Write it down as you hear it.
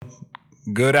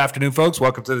Good afternoon, folks.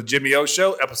 Welcome to the Jimmy O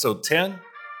Show, episode 10.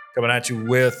 Coming at you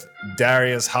with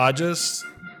Darius Hodges,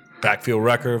 backfield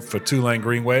record for Tulane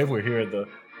Green Wave. We're here at the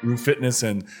Roof Fitness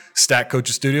and Stack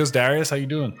Coaches Studios. Darius, how you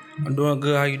doing? I'm doing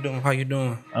good. How you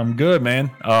doing? I'm good,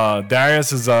 man.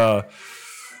 Darius is, I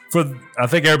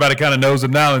think everybody kind of knows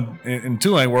him now in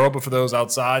Tulane world, but for those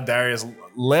outside, Darius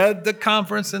led the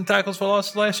conference in tackles for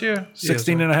losses last year.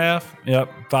 16 and a half. Yep,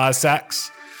 5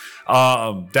 sacks.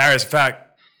 Darius, in fact,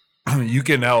 you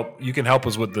can help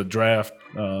us with the draft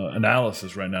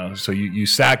analysis right now. So you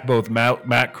sacked both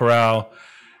Matt Corral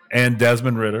and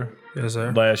Desmond Ridder. Yes,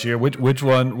 sir. Last year. Which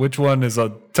one is a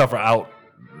tougher out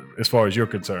as far as you're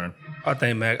concerned? I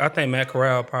think Matt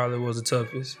Corral probably was the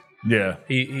toughest. Yeah.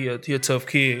 He a tough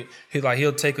kid.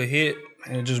 He'll take a hit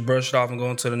and just brush it off and go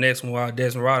into the next one. While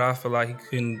Desmond Ridder, I feel like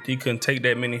he couldn't take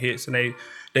that many hits, and they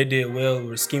did well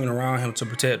with scheming around him to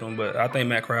protect him. But I think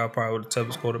Matt Corral probably was the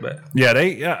toughest quarterback. Yeah,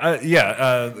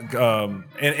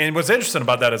 and what's interesting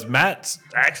about that is Matt's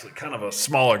actually kind of a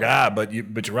smaller guy, but you're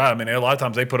right. I mean, a lot of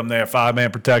times they put him there 5-man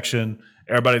protection.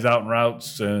 Everybody's out in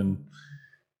routes, and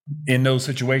in those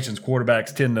situations,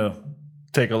 quarterbacks tend to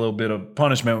take a little bit of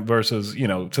punishment versus,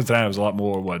 Cincinnati was a lot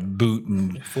more boot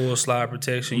and full slide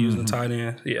protection using tight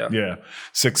end. Yeah.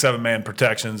 6-7-man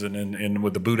protections and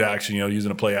with the boot action,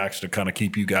 using a play action to kind of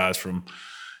keep you guys from,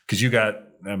 because we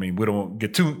don't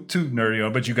get too nerdy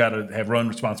on it, but you got to have run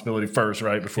responsibility first,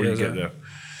 right, before you get there.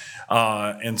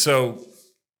 And so,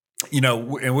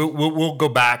 and we'll go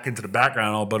back into the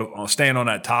background, but staying on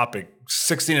that topic,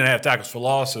 16 and a half tackles for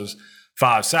losses,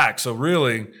 5 sacks. So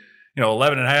really,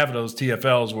 11 and a half of those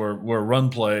TFLs were run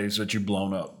plays that you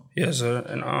blown up. Yes, sir.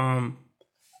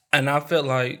 And I felt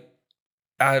like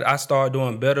I started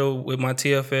doing better with my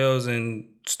TFLs and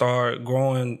started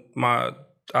growing my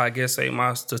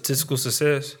statistical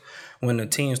success when the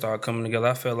team started coming together.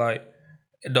 I felt like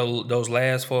those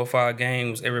last 4 or 5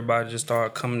 games, everybody just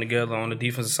started coming together on the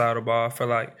defensive side of the ball. I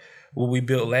felt like what we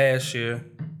built last year,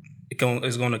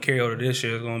 it's going to carry over to this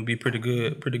year. It's going to be pretty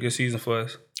good season for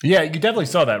us. Yeah, you definitely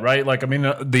saw that, right? Like, I mean,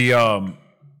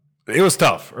 it was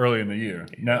tough early in the year.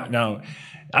 Now,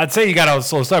 I'd say you got out a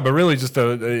slow start, but really just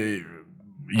you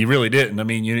really didn't. I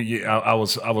mean, I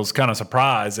was kind of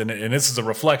surprised, and this is a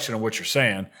reflection of what you're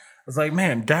saying. I was like,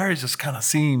 man, Darius just kind of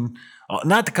seemed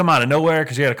not to come out of nowhere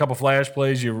because you had a couple flash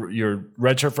plays. Your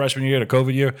redshirt freshman year, the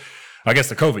COVID year. I guess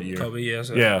the COVID year. COVID, yes.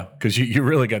 Sir. Yeah, because you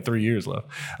really got 3 years left.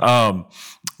 I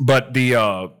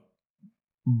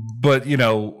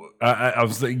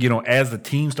was, as the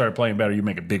team started playing better, you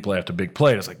make a big play after big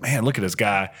play. It's like, man, look at this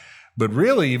guy. But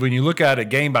really, when you look at it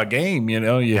game by game,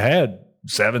 you had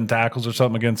 7 tackles or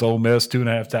something against Ole Miss,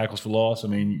 2.5 tackles for loss. I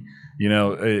mean,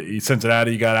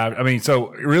 Cincinnati, you got out. I mean,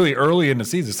 so really early in the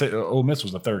season, Ole Miss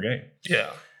was the 3rd game. Yeah.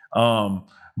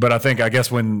 But I guess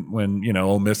when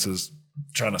Ole Miss is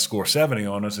trying to score 70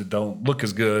 on us, it don't look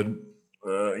as good.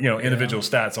 Individual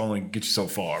stats only get you so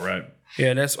far, right?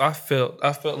 Yeah, I felt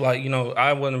like,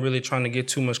 I wasn't really trying to get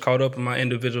too much caught up in my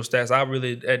individual stats.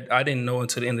 I didn't know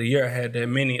until the end of the year I had that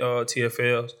many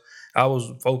TFLs. I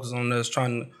was focused on us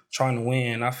trying to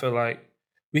win. I feel like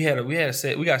we got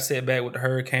set back with the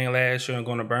hurricane last year and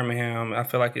going to Birmingham. I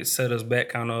feel like it set us back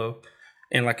kind of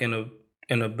in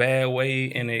a bad way,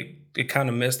 and it kind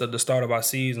of messed up the start of our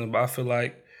season. But I feel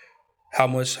like how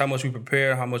much we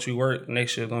prepare, how much we work,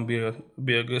 next year is going to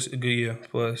be a good year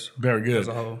for us. Very good. As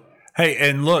a whole. Hey,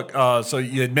 and look, so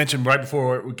you had mentioned right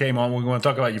before we came on, we want to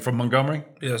talk about you from Montgomery?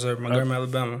 Yes, sir, Montgomery,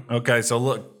 Alabama. Okay, so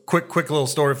look, quick little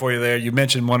story for you there. You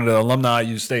mentioned one of the alumni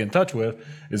you stay in touch with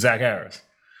is Zach Harris.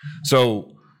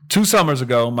 So 2 summers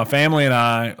ago, my family and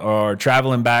I are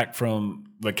traveling back from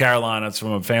the Carolinas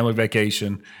from a family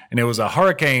vacation, and it was a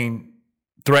hurricane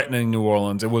threatening New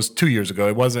Orleans. It was 2 years ago.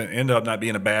 It ended up not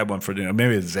being a bad one for them.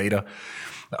 Maybe it's Zeta.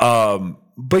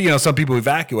 But, some people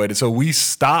evacuated. So we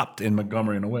stopped in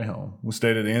Montgomery on the way home. We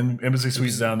stayed at the Embassy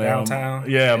Suites down there. Downtown.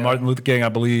 Yeah, Martin Luther King, I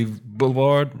believe,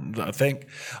 Boulevard, I think.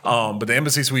 But the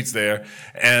Embassy Suites there.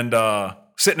 And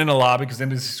sitting in the lobby, because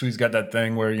Embassy Suites got that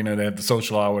thing where, they have the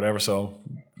social hour or whatever. So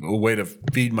a way to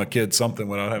feed my kids something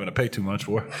without having to pay too much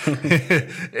for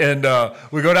it. And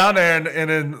we go down there and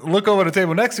then look over the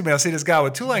table next to me. I see this guy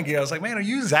with Tulane gear. I was like, man, are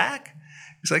you Zach?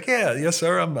 He's like, yeah, yes,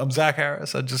 sir. I'm Zach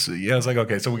Harris. I was like,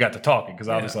 okay. So we got to talking because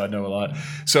obviously I know a lot.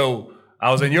 So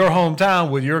I was in your hometown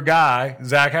with your guy,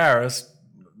 Zach Harris,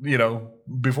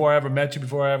 before I ever met you,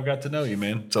 before I ever got to know you,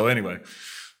 man. So anyway,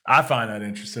 I find that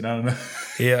interesting. I don't know.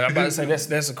 Yeah, I'm about to say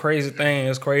that's a crazy thing.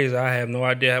 It's crazy. I have no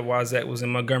idea why Zach was in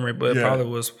Montgomery, but it probably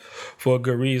was for a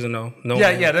good reason though. No,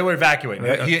 Yeah, they were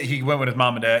evacuating. He went with his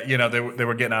mom and dad. You know, they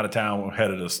were getting out of town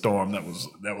ahead of the storm that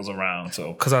was around.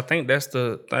 So because I think that's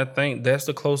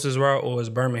the closest route, or it's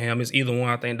Birmingham. It's either one.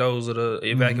 I think those are the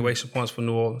evacuation points for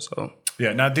New Orleans. So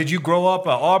yeah. Now, did you grow up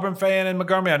an Auburn fan in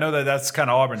Montgomery? I know that's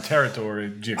kind of Auburn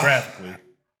territory geographically.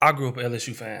 I grew up an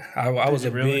LSU fan. I was a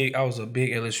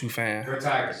big LSU fan. Go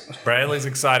Tigers. Bradley's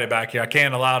excited back here. I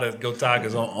can't allow to go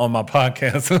Tigers on my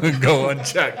podcast go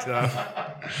unchecked.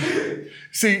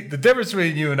 See, the difference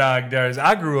between you and I, Darius,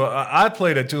 I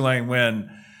played at Tulane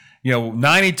when,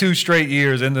 92 straight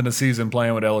years into the season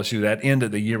playing with LSU. That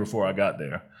ended the year before I got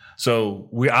there. So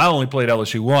I only played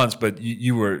LSU once, but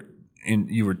you were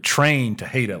trained to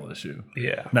hate LSU.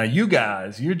 Yeah. Now you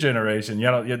guys, your generation,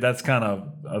 that's kind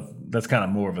of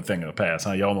more of a thing of the past,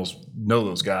 huh? You almost know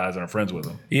those guys and are friends with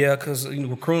them. Yeah, because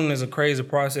recruiting is a crazy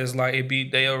process. Like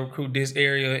they'll recruit this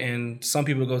area, and some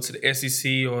people go to the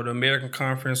SEC or the American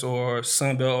Conference or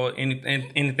Sun Belt or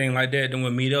anything like that. Then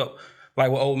we'll meet up.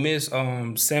 Like with Ole Miss,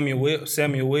 Samuel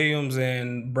Williams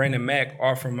and Brandon Mack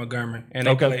are from Montgomery, and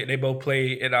they both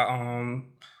played at I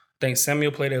think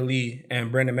Samuel played at Lee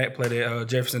and Brandon Mack played at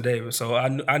Jefferson Davis. So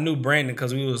I knew Brandon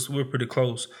because we were pretty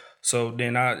close. So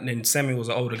then Samuel was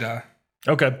an older guy.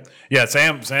 Okay, yeah,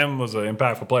 Sam was an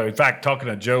impactful player. In fact, talking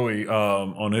to Joey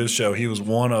on his show, he was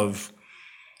one of,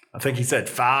 I think he said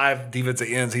 5 defensive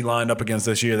ends he lined up against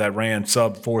this year that ran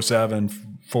sub 4.7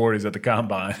 40s at the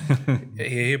combine. Yeah,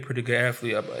 he's a pretty good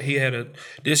athlete. He had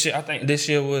this year. I think this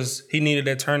year he needed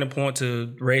that turning point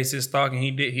to raise his stock, and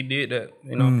he did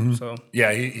that. So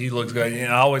yeah, he looks good.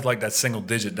 I always like that single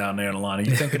digit down there in the line. Are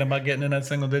you thinking about getting in that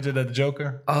single digit at the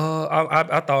Joker?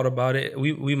 I thought about it.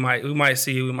 We might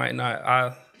see it. We might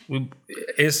not.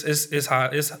 It's high.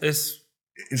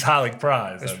 It's highly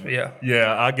prized.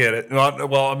 Yeah, I get it.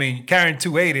 Well, I mean, carrying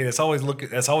 280,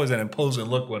 that's always an imposing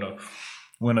look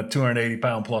when a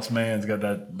 280-pound plus man's got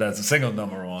that's a single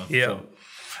number on. Yeah. So,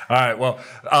 all right.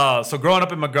 Well, so growing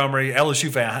up in Montgomery,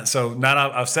 LSU fan. So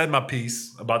now I've said my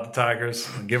piece about the Tigers.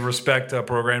 Give respect to a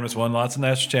program that's won lots of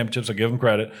national championships. I give them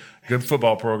credit. Good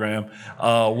football program.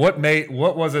 What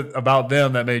was it about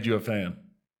them that made you a fan?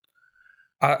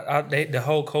 The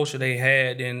whole culture they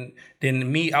had, and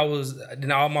then me,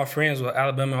 then all my friends were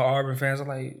Alabama and Auburn fans. I'm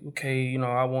like, okay,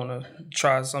 I want to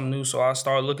try something new. So I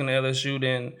started looking at LSU.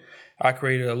 Then I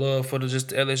created a love for just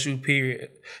the LSU period.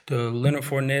 The Leonard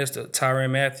Fournette, the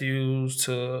Tyrann Matthews,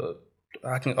 to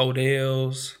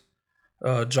Odell's,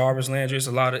 Jarvis Landry.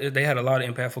 They had a lot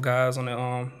of impactful guys on the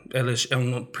LSU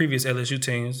on the previous LSU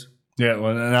teams. Yeah,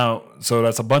 well, now so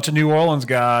that's a bunch of New Orleans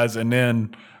guys, and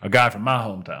then a guy from my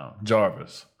hometown,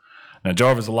 Jarvis. Now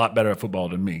Jarvis is a lot better at football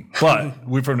than me, but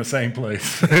we're from the same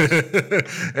place.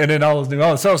 And then all those New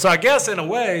Orleans. So I guess in a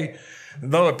way,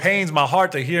 though it pains my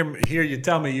heart to hear you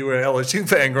tell me you were an LSU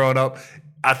fan growing up,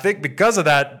 I think because of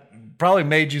that probably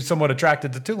made you somewhat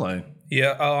attracted to Tulane.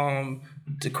 Yeah.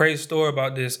 The crazy story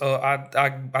about this,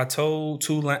 I told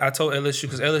Tulane, I told LSU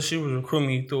because LSU was recruiting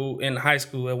me in high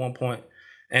school at one point.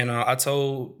 And I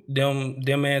told them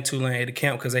and Tulane at the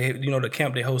camp, because they, the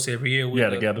camp they host every year.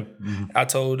 Together. Mm-hmm. I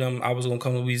told them I was going to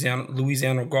come to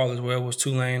Louisiana regardless, where it was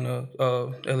Tulane or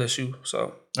LSU.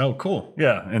 So. Oh, cool.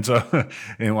 Yeah. And so,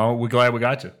 we're glad we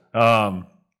got you.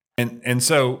 And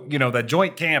so, that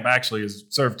joint camp actually has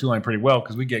served Tulane pretty well,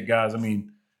 because we get guys. I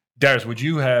mean, Darius, would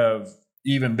you have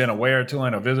even been aware of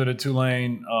Tulane or visited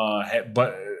Tulane,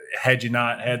 but had you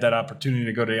not had that opportunity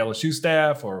to go to the LSU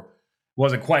staff, or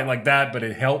wasn't quite like that, but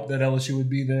it helped that LSU would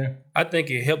be there? I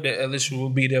think it helped that LSU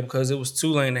would be there because it was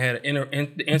Tulane that had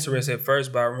interest at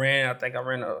first, but I ran a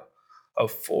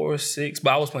 4.6,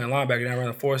 but I was playing linebacker, and I ran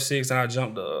a 4.6, and I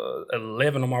jumped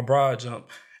 11 on my broad jump.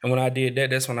 And when I did that,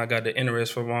 that's when I got the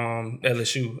interest from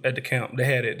LSU at the camp. They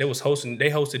had it. They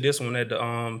hosted this one at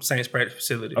the Saints practice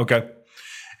facility. Okay.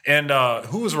 And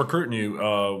who was recruiting you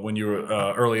when you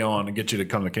were early on to get you to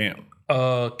come to camp?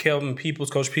 Kelvin Peoples,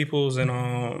 Coach Peoples, and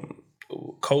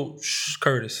Coach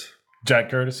Curtis. Jack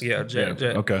Curtis? Yeah, Jack.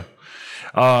 Okay.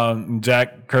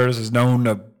 Jack Curtis is known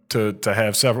to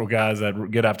have several guys that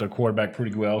get after a quarterback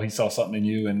pretty well. He saw something in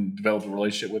you and developed a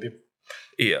relationship with you.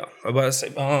 Yeah,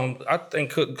 I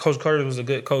think Coach Curtis was a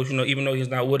good coach. Even though he's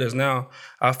not with us now,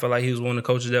 I feel like he was one of the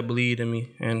coaches that believed in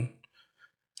me and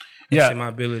in my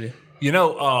ability.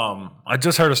 I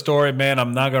just heard a story, man.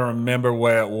 I'm not going to remember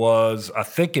where it was. I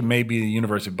think it may be the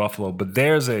University of Buffalo, but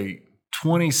there's a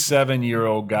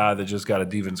 27-year-old guy that just got a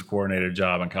defensive coordinator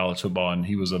job in college football, and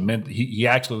he was he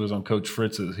actually was on Coach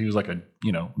Fritz's. He was like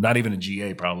not even a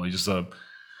GA probably, just a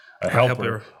a helper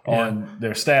helper, yeah. on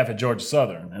their staff at Georgia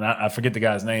Southern, and I forget the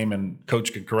guy's name, and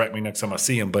Coach can correct me next time I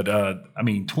see him. But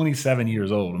 27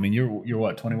 years old. I mean, you're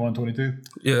what, 21, 22?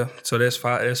 Yeah, so that's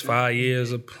 5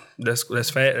 years of that's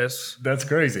fat. That's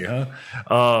crazy, huh?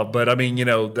 But I mean,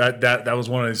 that was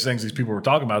one of those things these people were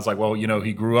talking about. It's like, well,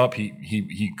 he grew up,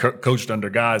 he coached under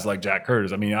guys like Jack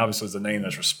Curtis. I mean, obviously, it's a name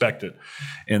that's respected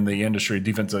in the industry,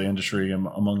 defensive industry, and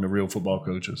among the real football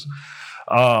coaches.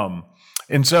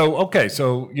 And so, okay,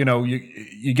 so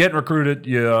you get recruited.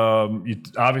 You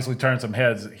obviously turn some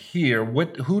heads here.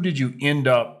 Who did you end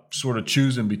up sort of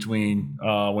choosing between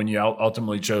when you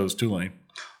ultimately chose Tulane?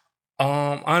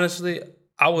 Honestly,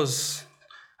 I was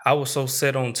so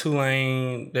set on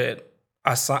Tulane that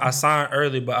I signed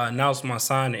early, but I announced my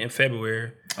signing in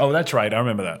February. Oh, that's right. I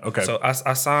remember that. Okay. So I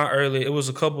signed early. It was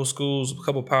a couple schools, a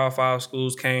couple Power 5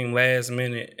 schools came last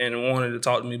minute and wanted to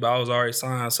talk to me, but I was already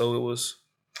signed, so it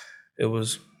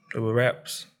were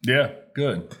wraps. Yeah,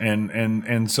 good.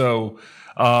 And so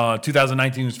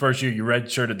 2019 was first year. You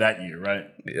redshirted that year, right?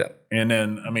 Yeah. And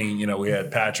then, I mean, we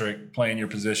had Patrick playing your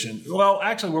position. Well,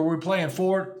 actually, were we playing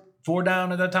four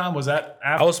down at that time? Was that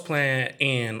after? I was playing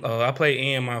in. I played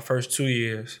in my first 2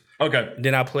 years. Okay.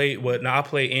 Then I played I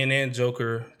played in and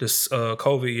Joker this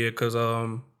COVID year because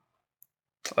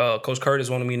Coach Curtis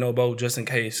wanted me to know both just in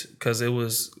case because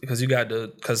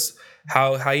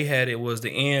how he had it was the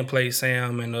end played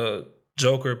Sam and the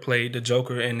Joker played the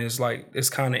Joker, and it's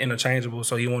kind of interchangeable,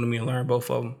 so he wanted me to learn both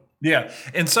of them. Yeah,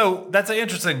 and so that's an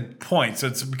interesting point. So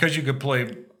it's because you could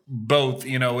play both.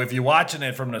 If you're watching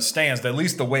it from the stands, at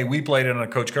least the way we played it under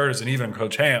Coach Curtis and even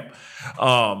Coach Hamp,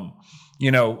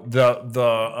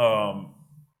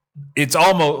 it's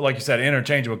almost like you said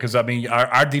interchangeable because I mean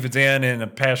our defense end in a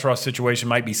pass rush situation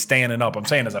might be standing up. I'm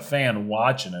saying as a fan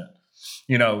watching it,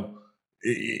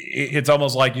 it's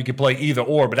almost like you could play either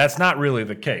or, but that's not really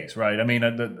the case, right? I mean,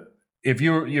 if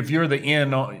you're the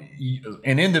end,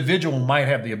 an individual might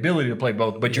have the ability to play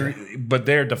both, but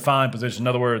they're defined positions. In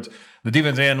other words, the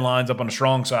defense end lines up on the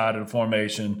strong side of the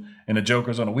formation, and the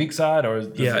Joker's on the weak side, or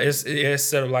it's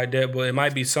set up like that, but it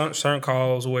might be certain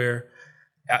calls where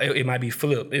it might be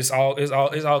flipped. It's all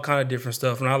kind of different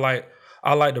stuff, and I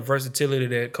like the versatility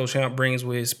that Coach Hamp brings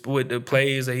with the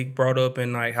plays that he brought up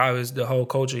and like how is the whole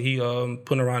culture he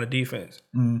putting around the defense.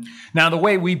 Mm. Now the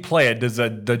way we play it, does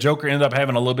the Joker end up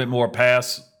having a little bit more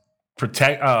pass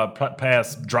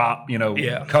drop,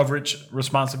 coverage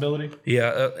responsibility?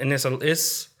 Yeah, and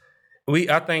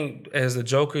I think as a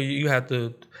Joker you have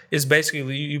to. It's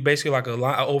basically like an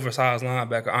oversized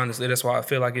linebacker. Honestly, that's why I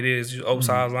feel like it is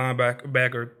oversized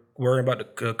linebacker worrying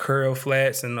about the curl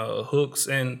flats and the hooks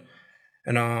and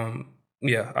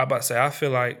yeah, I about to say I feel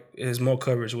like there's more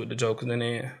coverage with the Joker than the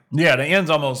end. Yeah, the end's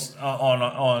almost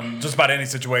on just about any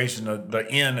situation. The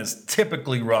end is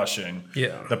typically rushing.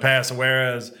 Yeah, the passer.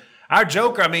 Whereas our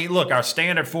Joker, I mean, look, our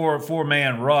standard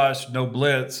four-man rush, no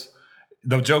blitz,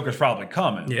 the Joker's probably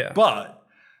coming. Yeah, but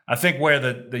I think where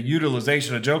the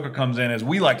utilization of Joker comes in is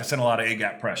we like to send a lot of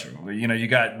A-gap pressure. You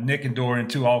got Nick and Dorian,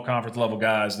 two all-conference level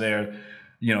guys there.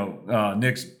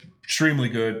 Nick's extremely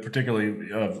good, particularly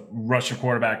rush your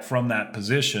quarterback from that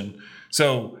position.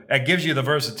 So that gives you the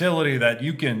versatility that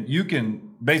you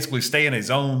can basically stay in a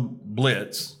zone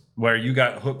blitz where you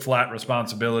got hook flat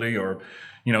responsibility or,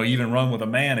 even run with a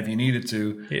man if you needed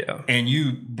to. Yeah. And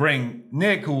you bring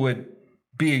Nick, who would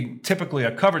be typically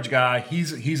a coverage guy,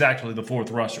 he's actually the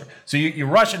fourth rusher. So you're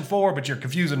rushing four, but you're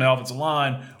confusing the offensive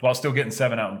line while still getting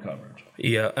 7 out in coverage.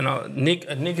 Yeah, and Nick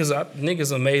is an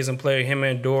amazing player. Him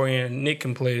and Dorian, Nick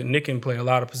can play a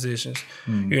lot of positions.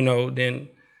 Mm. Then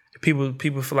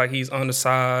people feel like he's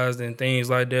undersized and things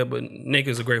like that, but Nick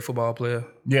is a great football player.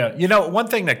 Yeah, one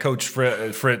thing that Coach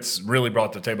Fritz really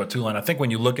brought to the table at Tulane, I think when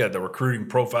you look at the recruiting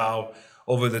profile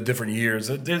over the different years,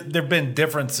 there've been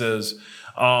differences,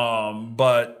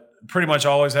 but pretty much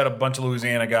always had a bunch of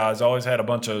Louisiana guys, always had a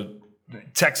bunch of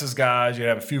Texas guys. You'd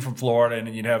have a few from Florida, and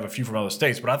then you'd have a few from other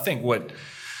states. But I think what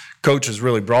Coach has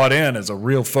really brought in is a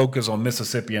real focus on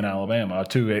Mississippi and Alabama, our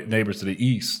two neighbors to the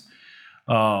east.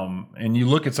 And you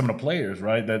look at some of the players,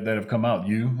 right, that have come out,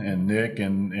 you and Nick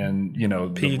and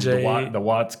PJ, the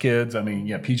Watts kids. I mean,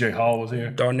 yeah, PJ Hall was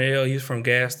here. Darnell, he's from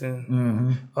Gaston.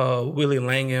 Mm-hmm. Willie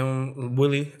Langham.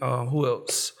 Who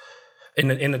else?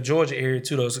 In the Georgia area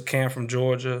too. Those Cam from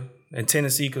Georgia. And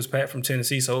Tennessee, because Pat from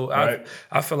Tennessee. So right.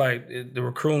 I feel like the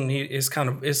recruiting I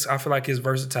feel like it's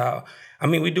versatile. I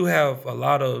mean, we do have a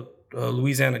lot of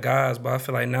Louisiana guys, but I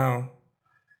feel like now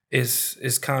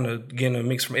it's kind of getting a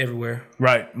mix from everywhere.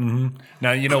 Right. Mm-hmm.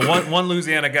 Now one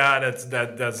Louisiana guy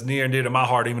that's near and dear to my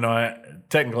heart, even though I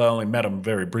technically only met him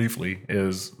very briefly,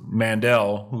 is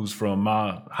Mandel, who's from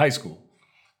my high school.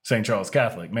 St. Charles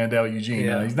Catholic, Mandel Eugene.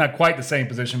 Yeah. He's not quite the same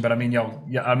position, but I mean,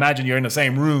 I imagine you're in the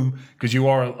same room because you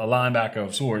are a linebacker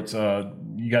of sorts.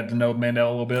 You got to know Mandel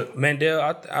a little bit. Mandel,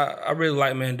 I really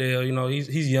like Mandel. You know,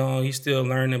 he's young, he's still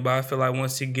learning, but I feel like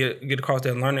once he get across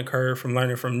that learning curve from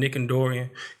learning from Nick and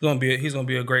Dorian, he's gonna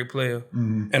be a great player.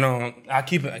 Mm-hmm. And I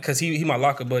keep it because he my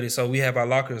locker buddy, so we have our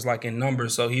lockers like in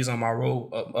numbers. So he's on my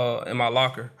row in my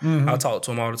locker. Mm-hmm. I talk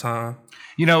to him all the time.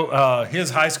 You know, his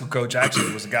high school coach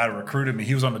actually was the guy that recruited me.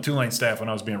 He was on the Tulane staff when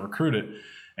I was being recruited.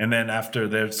 And then after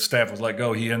their staff was let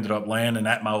go, he ended up landing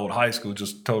at my old high school,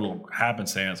 just total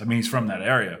happenstance. I mean, he's from that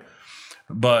area.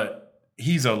 But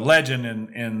he's a legend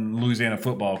in Louisiana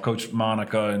football, Coach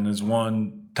Monica, and has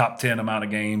won top 10 amount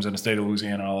of games in the state of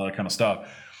Louisiana, all that kind of stuff.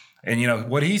 And, you know,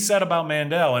 what he said about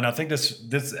Mandel, and I think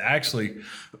this actually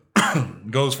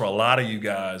goes for a lot of you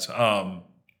guys.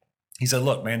 He said,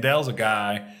 look, Mandel's a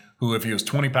guy who, if he was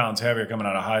 20 pounds heavier coming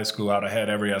out of high school, I'd have had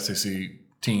every SEC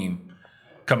team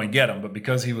come and get him. But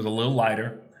because he was a little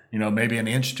lighter, you know, maybe an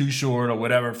inch too short or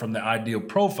whatever from the ideal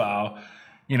profile,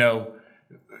 you know,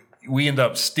 we end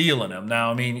up stealing him.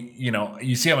 Now, I mean, you know,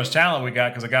 you see how much talent we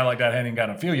got because a guy like that hadn't even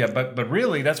gotten a field yet. But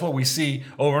really, that's what we see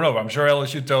over and over. I'm sure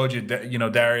LSU told you, you know,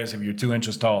 Darius, if you're 2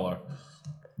 inches taller,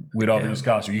 we'd all be in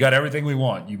scholarship. You got everything we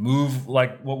want. You move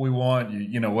like what we want,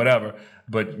 you know, whatever,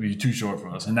 but you're too short for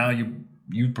us. And now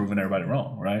you've proven everybody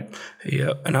wrong, right?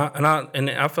 Yeah, and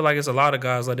I feel like it's a lot of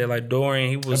guys like that. Like Dorian,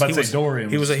 he was a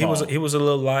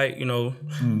little light. You know,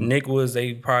 Nick was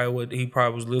he probably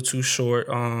was a little too short.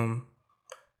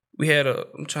 We had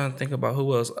I'm trying to think about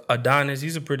who else. Adonis,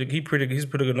 he's a pretty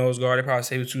good nose guard. They probably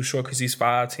say he was too short because he's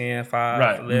 5'10",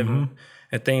 5'11",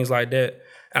 and things like that.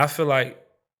 And I feel like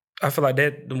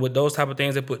that with those type of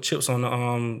things, they put chips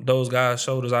on those guys'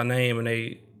 shoulders. I name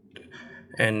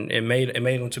and it made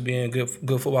them to being good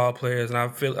football players. And I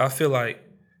feel like,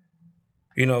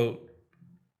 you know,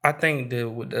 I think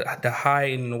the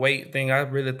height and the weight thing, I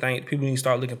really think people need to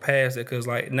start looking past it because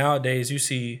like nowadays you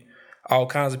see all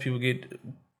kinds of people get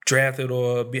drafted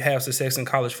or have success in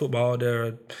college football.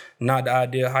 They're not the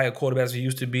ideal height of quarterbacks they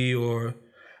used to be or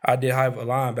ideal height of a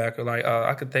linebacker. Like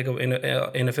I could think of an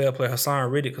NFL player, Hassan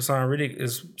Reddick. Hassan Reddick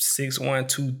is 6'1",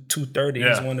 230. Yeah.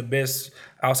 He's one of the best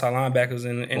outside linebackers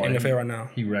in NFL right now.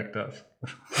 He wrecked us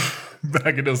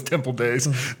back in those Temple days.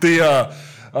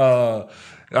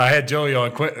 I had Joey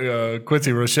on.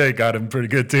 Quincy Roche got him pretty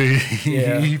good too.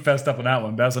 He fessed up on that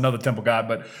one. That's another Temple guy.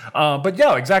 But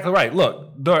yeah, exactly right.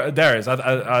 Look, Darius,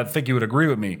 I think you would agree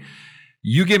with me.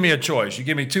 You give me a choice. You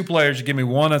give me two players. You give me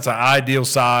one that's an ideal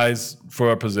size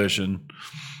for a position,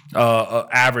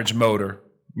 average motor,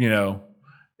 you know,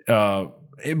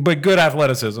 but good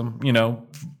athleticism, you know,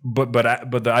 but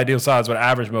the ideal size with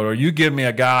average motor. You give me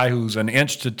a guy who's an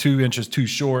inch to 2 inches too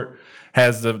short,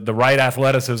 has the right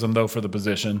athleticism though for the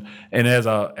position, and has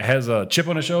a chip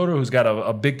on his shoulder, who's got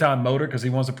a big time motor because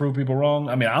he wants to prove people wrong.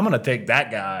 I mean, I'm going to take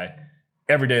that guy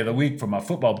every day of the week for my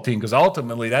football team because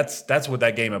ultimately that's what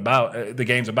that game about. The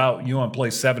game's about. You want to play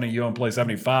 70, you want to play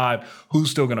 75. Who's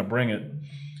still going to bring it?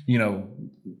 You know,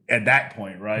 at that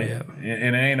point, right? Yeah.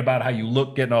 And it ain't about how you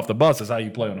look getting off the bus. It's how you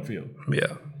play on the field.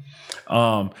 Yeah.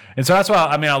 And so that's why,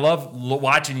 I mean, I love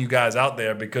watching you guys out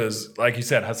there because, like you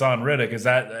said, Hassan Reddick,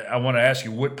 I want to ask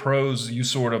you what pros you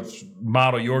sort of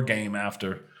model your game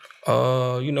after.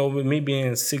 You know, with me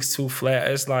being 6'2" flat,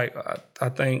 it's like I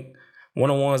think one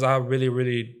of the ones I really,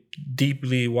 really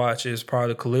deeply watch is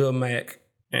probably Khalil Mack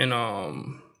and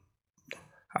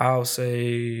I'll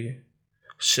say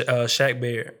Shaq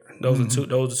Barrett. Those are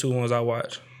the two ones I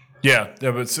watch. Yeah,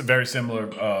 they're very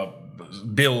similar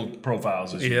build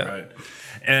profiles as you, right?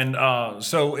 And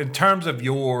so in terms of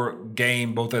your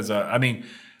game, both as I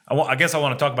guess I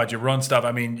want to talk about your run stuff.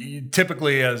 I mean,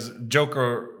 typically as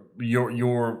Joker,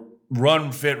 your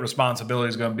run fit responsibility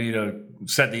is going to be to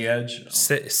set the edge.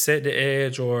 Set the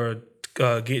edge or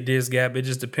get this gap. It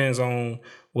just depends on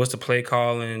what's the play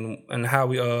call and how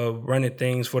we running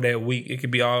things for that week. It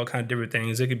could be all kind of different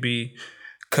things. It could be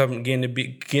getting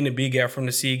the B gap from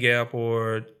the C gap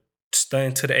or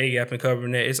stunning to the A gap and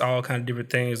covering that. It's all kind of different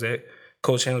things that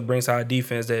Coach Chandler brings to our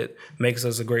defense that makes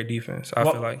us a great defense, I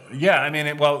feel like. Yeah, I mean,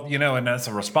 you know, and that's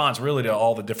a response really to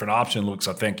all the different option looks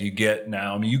I think you get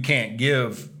now. I mean, you can't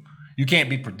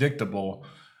be predictable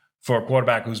for a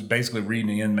quarterback who's basically reading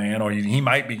the end man, or he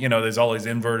might be, you know, there's all these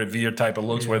inverted veer type of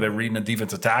looks where they're reading a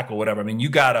defensive tackle or whatever. I mean, you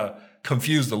got to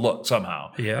confuse the look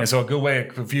somehow. Yeah. And so a good way to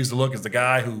confuse the look is the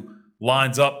guy who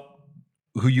lines up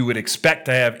who you would expect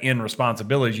to have in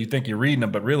responsibilities. You think you're reading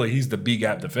him, but really he's the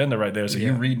B-gap defender right there. So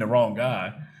you're reading the wrong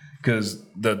guy. because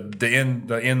the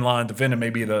inline defender may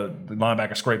be the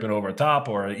linebacker scraping over a top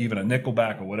or even a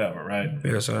nickelback or whatever, right?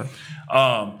 Yes, sir.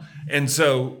 And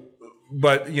so,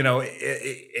 but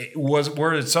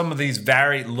were some of these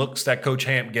varied looks that Coach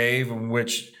Hamp gave, in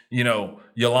which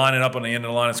you're lining up on the end of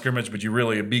the line of scrimmage, but you're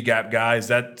really a B gap guy? Is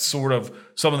that sort of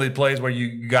some of the plays where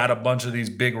you got a bunch of these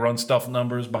big run stuff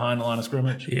numbers behind the line of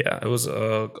scrimmage? Yeah, it was.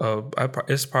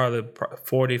 It's probably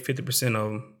 40-50% of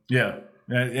them. Yeah.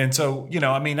 And so,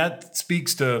 that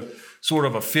speaks to sort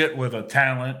of a fit with a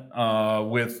talent,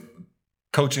 with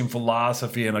coaching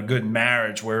philosophy and a good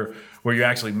marriage where you're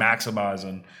actually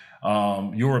maximizing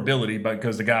your ability,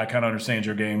 because the guy kind of understands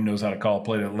your game, knows how to call a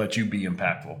play to let you be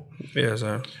impactful. Yes,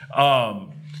 sir.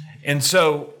 And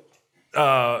so,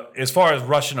 as far as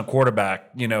rushing a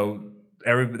quarterback,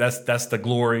 that's the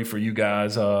glory for you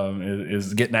guys,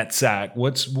 is getting that sack.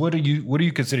 What do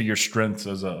you consider your strengths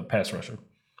as a pass rusher?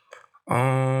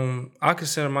 I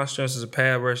consider my strengths as a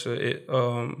pass rusher.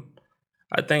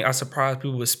 I think I surprise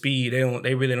people with speed.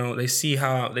 They really don't. They see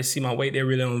my weight. They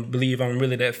really don't believe I'm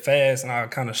really that fast, and I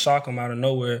kind of shock them out of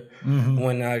nowhere.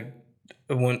 When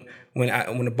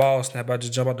the ball snap, I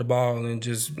just jump out the ball and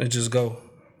just go.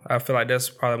 I feel like that's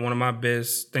probably one of my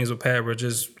best things with pass rush,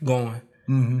 just going,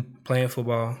 playing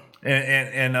football.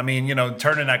 And I mean,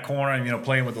 turning that corner and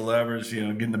playing with the levers,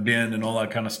 getting the bend and all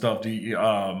that kind of stuff.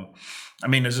 I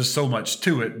mean, there's just so much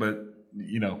to it, but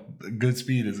great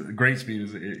speed is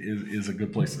a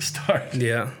good place to start.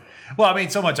 Yeah. Well, I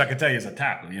mean, so much I can tell you as a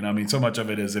tackler. So much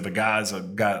of it is if a guy's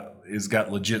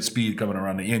got legit speed coming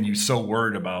around the end, you're so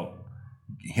worried about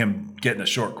him getting a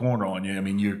short corner on you. I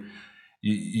mean,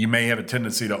 you may have a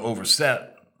tendency to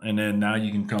overset, and then now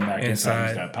you can come back inside.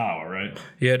 Use that power, right?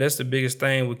 Yeah, that's the biggest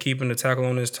thing with keeping the tackle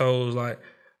on his toes. Like,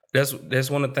 that's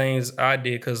one of the things I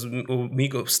did, because me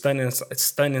go stunning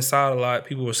inside a lot.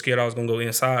 People were scared I was gonna go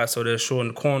inside, so they're short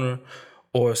in the corner.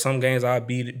 Or some games I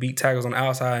beat tackles on the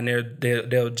outside, and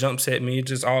they'll jump set me.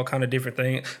 Just all kind of different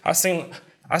things. I seen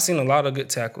a lot of good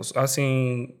tackles. I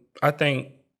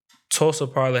think Tulsa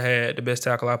probably had the best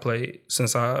tackle I played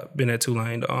since I've been at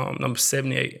Tulane. Number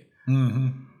 78.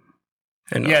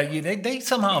 And they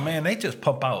somehow, man, they just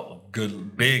pump out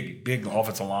good, big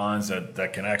offensive lines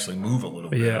that can actually move a little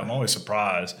bit. Yeah. I'm always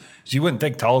surprised. You wouldn't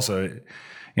think Tulsa,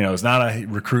 it's not a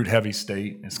recruit-heavy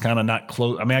state. It's kind of not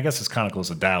close. I mean, I guess it's kind of close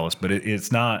to Dallas, but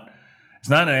it's not. It's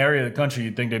not an area of the country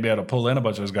you'd think they'd be able to pull in a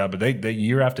bunch of those guys. But they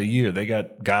year after year, they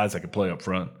got guys that can play up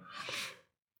front.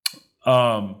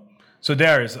 So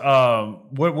Darius,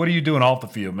 what are you doing off the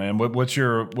field, man? What's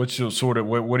your sort of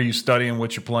what are you studying?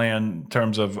 What's your plan in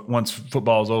terms of once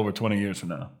football's over 20 years from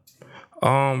now?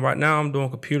 Right now I'm doing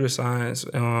computer science.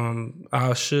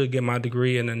 I should get my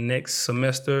degree in the next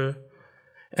semester,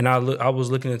 and I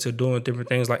was looking into doing different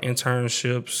things like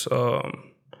internships.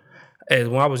 As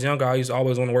when I was younger, I used to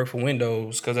always want to work for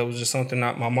Windows, because that was just something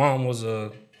that my mom was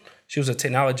she was a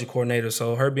technology coordinator.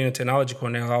 So her being a technology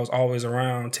coordinator, I was always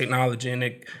around technology, and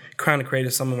it kind of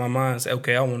created some of my mind. Say,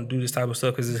 okay, I want to do this type of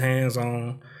stuff because it's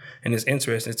hands-on and it's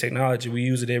interesting. It's technology. We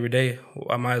use it every day.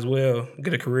 I might as well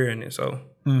get a career in it. So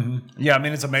yeah, I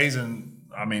mean, it's amazing.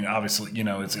 I mean, obviously,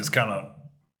 it's kind of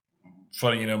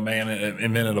funny, man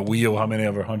invented a wheel how many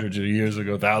ever hundreds of years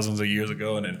ago, thousands of years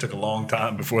ago, and it took a long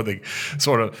time before they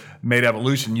sort of made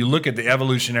evolution. You look at the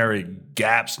evolutionary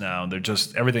gaps now, they're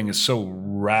just, everything is so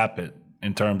rapid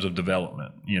in terms of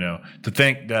development. To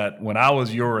think that when I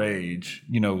was your age,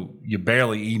 you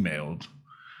barely emailed.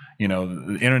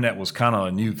 The internet was kind of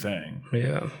a new thing.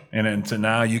 Yeah. And then to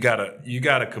now you got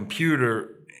a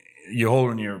computer you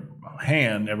hold in your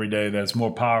hand every day that's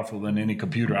more powerful than any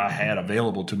computer I had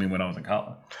available to me when I was in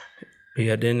college.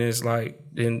 Yeah, then it's like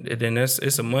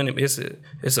it's a money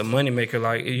maker.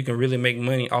 Like, you can really make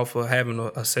money off of having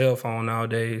a cell phone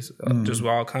nowadays. Just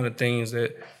with all kind of things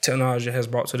that technology has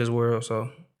brought to this world.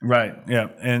 So right, yeah,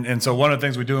 and so one of the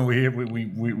things we're doing,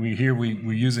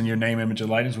 we're using your name, image, and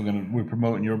likeness. We're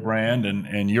promoting your brand,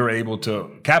 and you're able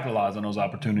to capitalize on those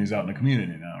opportunities out in the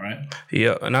community now, right?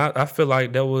 Yeah, and I feel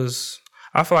like it was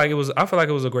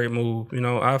a great move.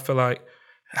 I feel like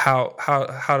how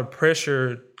the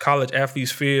pressure college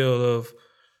athletes feel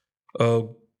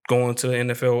of going to the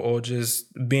NFL or just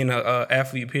being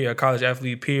a college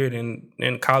athlete period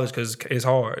in college, because it's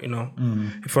hard,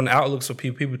 From the outlooks of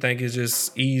people think it's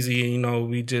just easy,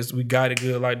 we got it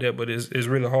good like that, but it's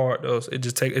really hard though. It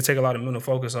take a lot of mental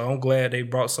focus. So I'm glad they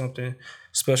brought something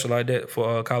special like that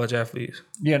for college athletes.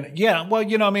 Yeah. Well,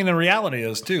 the reality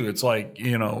is too, it's like,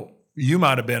 you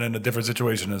might have been in a different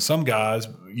situation than some guys,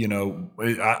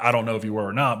 I don't know if you were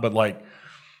or not, but like,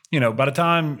 by the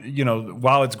time,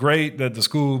 while it's great that the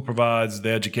school provides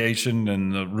the education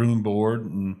and the room board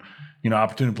and,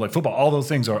 opportunity to play football. All those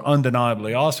things are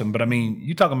undeniably awesome. But I mean,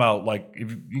 you talking about like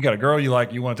if you got a girl you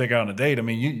like, you want to take out on a date. I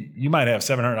mean, you might have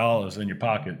 $700 in your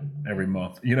pocket every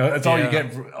month. That's all you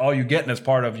get. All you getting as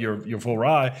part of your full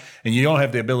ride, and you don't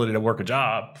have the ability to work a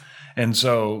job. And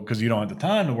so, because you don't have the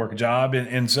time to work a job,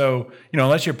 and so,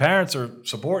 unless your parents are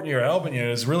supporting you or helping you,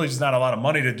 there's really just not a lot of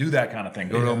money to do that kind of thing.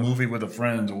 Go to a movie with a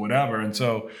friend or whatever. And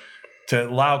so, to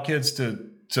allow kids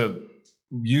to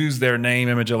use their name,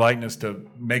 image, or likeness to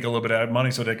make a little bit of money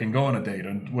so they can go on a date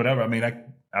or whatever. I mean,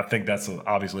 I think that's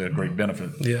obviously a great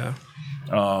benefit. Yeah.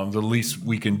 The least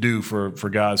we can do for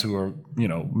guys who are,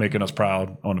 making us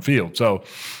proud on the field. So,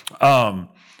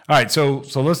 all right, so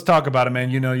let's talk about it, man.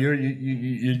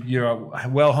 You're a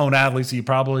well-honed athlete, so you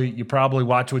probably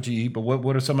watch what you eat. But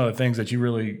what are some of the things that you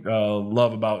really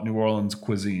love about New Orleans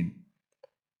cuisine?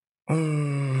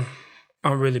 I'm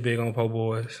really big on po'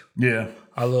 boys. Yeah,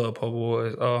 I love po'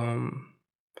 boys.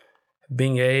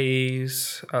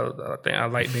 Beignets. I think I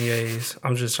like beignets.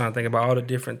 I'm just trying to think about all the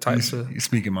different types of. You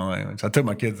speaking my language. I took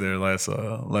my kids there last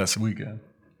weekend.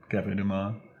 Cafe du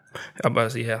Monde. I'm about to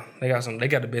say, yeah, they got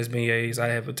the best beignets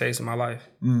I ever tasted in my life.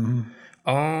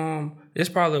 Mm-hmm. It's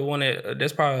probably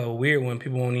that's probably a weird one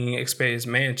people won't even expect is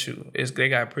Manchu. They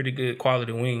got pretty good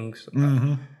quality wings.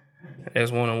 Mm-hmm.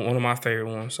 That's one of my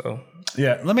favorite ones. So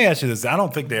yeah, let me ask you this. I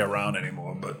don't think they're around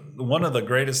anymore, but one of the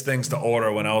greatest things to order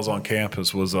when I was on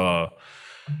campus was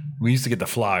we used to get the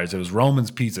flyers. It was Roman's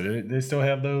Pizza. They still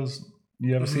have those?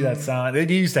 You ever see that sign? They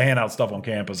used to hand out stuff on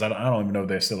campus. I don't even know if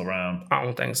they're still around. I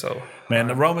don't think so. Man,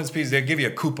 the Roman's Pizza, they give you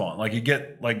a coupon. Like you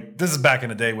get, this is back in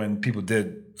the day when people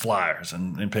did flyers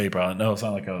and paper. I know it's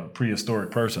not like a prehistoric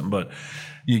person, but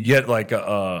you get like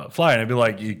a flyer and it'd be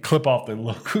like you clip off the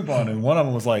little coupon. And one of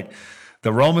them was like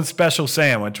the Roman special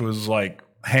sandwich was like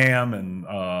ham and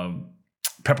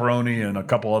pepperoni and a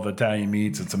couple other Italian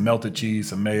meats and some melted cheese,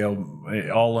 some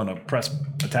mayo, all in a pressed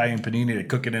Italian panini. They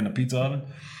cook it in a pizza oven.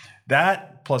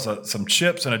 That plus some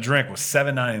chips and a drink was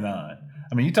 $7.99.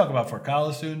 I mean, you talk about for a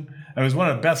college student, it was one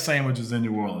of the best sandwiches in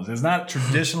New Orleans. It's not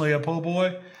traditionally a po'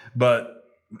 boy, but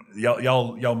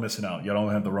y'all missing out. Y'all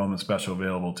don't have the Roman special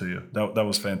available to you. That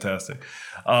was fantastic.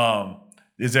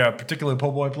 Is there a particular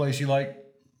po' boy place you like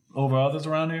over others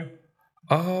around here?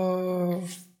 Let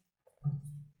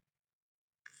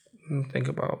me think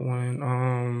about one.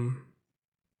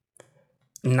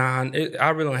 I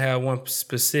really don't have one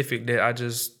specific that I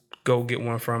just go get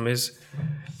one from.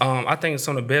 I think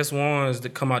some of the best ones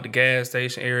that come out the gas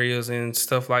station areas and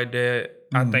stuff like that.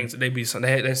 I think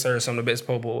they serve some of the best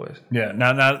po' boys. Yeah.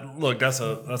 Now, look, that's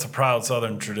a proud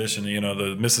Southern tradition.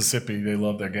 The Mississippi, they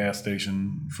love their gas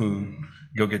station food.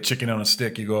 You go get chicken on a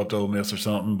stick. You go up to Ole Miss or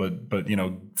something. But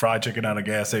fried chicken at a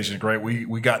gas station is great.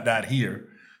 We got that here.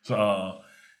 So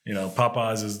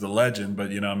Popeyes is the legend. But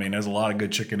there's a lot of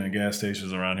good chicken at gas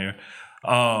stations around here.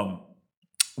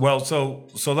 Well, so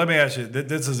let me ask you.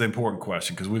 This is an important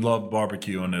question because we love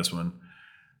barbecue on this one.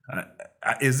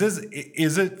 Is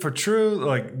it for true?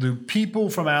 Like, do people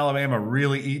from Alabama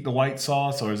really eat the white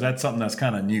sauce, or is that something that's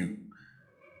kind of new?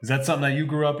 Is that something that you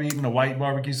grew up eating, the white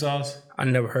barbecue sauce? I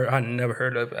never heard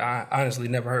of it. I honestly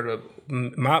never heard of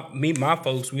it. My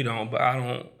folks, we don't, but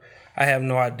I have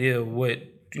no idea what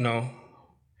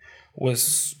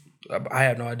was. I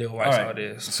have no idea what white sauce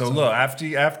is. So look, after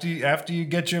you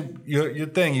get your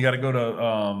thing, you got to go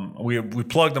to we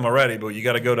plugged them already, but you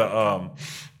got to go to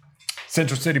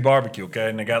Central City Barbecue, okay?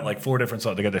 And they got like 4 different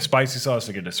sauces. They got their spicy sauce,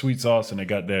 they got their sweet sauce, and they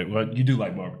got their. Well, you do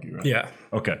like barbecue, right? Yeah.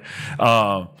 Okay.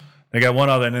 They got one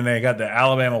other, and then they got the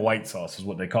Alabama white sauce, is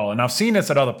what they call it. And I've seen this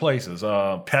at other places.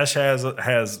 Pesh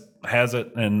has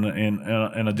it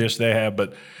in a dish they have,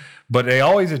 but they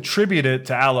always attribute it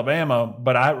to Alabama.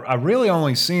 But I really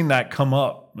only seen that come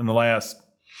up in the last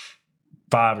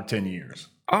 5 or 10 years.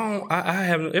 I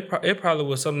haven't. It probably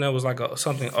was something that was like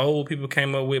something old people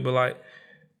came up with, but like.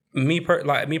 Me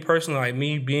personally, like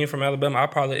me being from Alabama,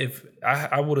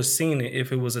 I would have seen it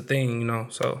if it was a thing,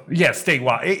 So yeah,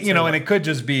 statewide, and it could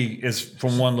just be is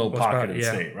from one little pocket of the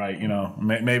state, right?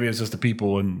 Maybe it's just the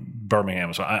people in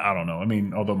Birmingham. So I don't know. I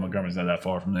mean, although Montgomery's not that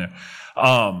far from there.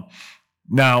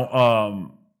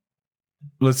 Now,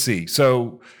 let's see.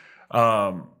 So,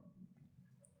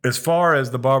 as far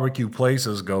as the barbecue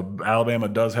places go, Alabama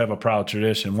does have a proud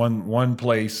tradition. One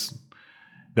place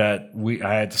that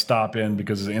I had to stop in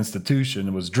because of the institution.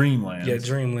 It was Dreamland. Yeah,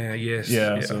 Dreamland, yes.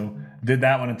 Yeah, so did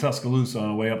that one in Tuscaloosa on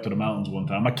the way up to the mountains one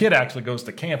time. My kid actually goes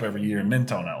to camp every year in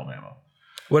Mentone, Alabama.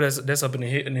 What is that's up in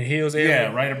the hills area?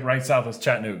 Yeah, right south of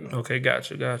Chattanooga. Okay,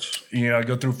 gotcha. You know, I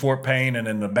go through Fort Payne, and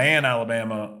then the band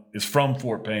Alabama is from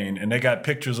Fort Payne, and they got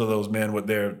pictures of those men with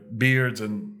their beards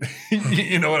and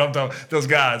you know what I'm talking. Those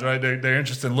guys, right? They're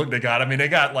interesting look they got. I mean, they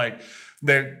got like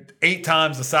they're 8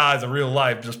 times the size of real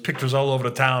life. Just pictures all over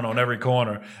the town on every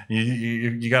corner.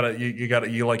 You gotta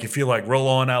you feel like roll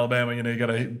on Alabama. You know, you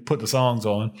gotta put the songs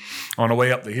on the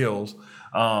way up the hills.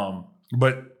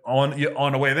 But on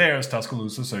the way there is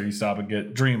Tuscaloosa, so you stop and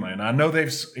get Dreamland. I know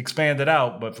they've expanded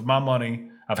out, but for my money,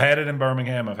 I've had it in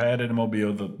Birmingham, I've had it in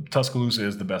Mobile. The Tuscaloosa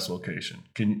is the best location.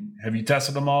 Have you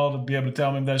tested them all to be able to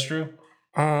tell me if that's true?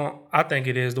 I think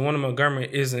it is. The one in Montgomery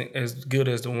isn't as good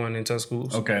as the one in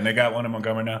Tuscaloosa. Okay, and they got one in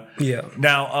Montgomery now. Yeah.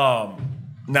 Now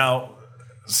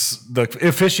the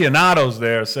aficionados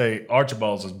there say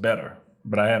Archibald's is better,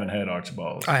 but I haven't had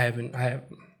Archibald's. I haven't.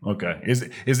 Okay.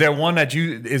 Is there one where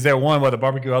the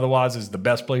barbecue otherwise is the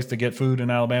best place to get food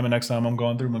in Alabama next time I'm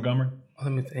going through Montgomery?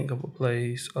 Let me think of a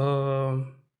place.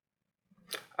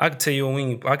 I could tell you a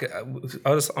wing. On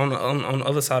the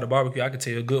other side of barbecue, I could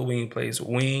tell you a good wing place,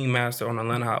 Wing Master on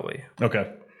Atlanta Highway.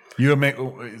 Okay.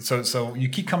 So you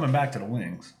keep coming back to the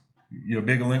wings. You're a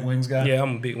big wings guy? Yeah,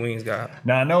 I'm a big wings guy.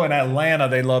 Now I know in Atlanta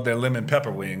they love their lemon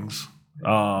pepper wings.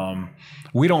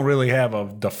 We don't really have a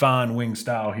defined wing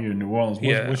style here in New Orleans.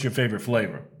 What's your favorite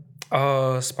flavor?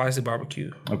 Spicy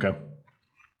barbecue. Okay.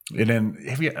 And then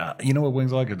you know what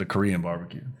wings are like? The Korean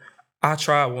barbecue. I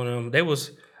tried one of them.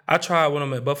 I tried one of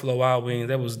them at Buffalo Wild Wings.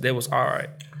 That was all right.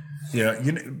 Yeah.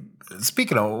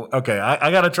 Speaking of, okay,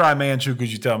 I got to try Manchu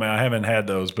because you tell me I haven't had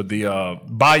those, but the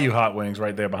Bayou Hot Wings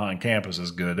right there behind campus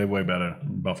is good. They're way better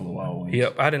than Buffalo Wild Wings.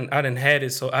 Yep, I didn't had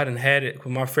it. So I didn't had it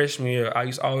with my freshman year. I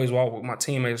used to always walk with my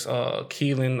teammates.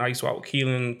 Keelan, I used to walk with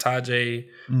Keelan, Tajay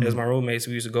as my roommates.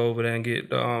 We used to go over there and get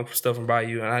stuff from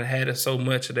Bayou, and I had it so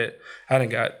much that I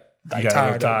didn't got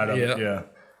tired of it. Yeah.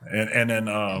 And then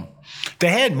they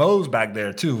had Moe's back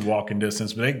there too, walking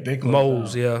distance, but they closed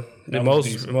Moe's, down. yeah.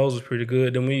 Moe's was pretty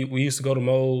good. Then we used to go to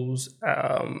Moe's.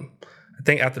 I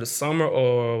think after the summer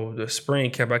or the spring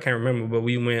camp, I can't remember, but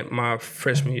we went my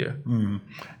freshman year. Mm-hmm.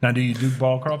 Now, do you do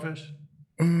ball crawfish?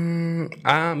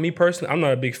 Me personally, I'm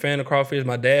not a big fan of crawfish.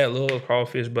 My dad loves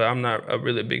crawfish, but I'm not a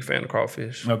really big fan of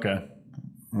crawfish. Okay.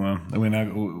 Well, I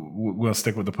mean, we'll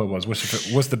stick with the po' boys.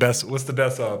 What's the best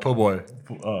po' boy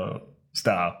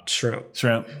style?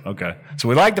 Shrimp. Okay. So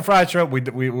we like the fried shrimp.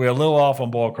 We're a little off on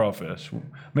boiled crawfish.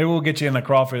 Maybe we'll get you in the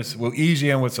crawfish. We'll ease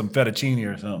you in with some fettuccine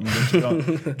or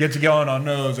something. Get you going on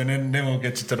those, and then we'll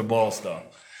get you to the ball stuff.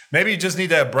 Maybe you just need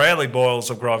to have Bradley boil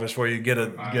some crawfish for you get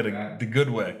the good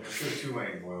way.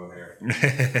 Two-way boil here.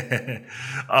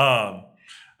 All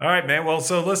right, man. Well,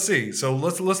 so let's see. So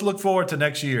let's look forward to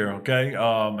next year. Okay.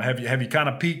 Have you kind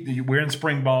of peaked? We're in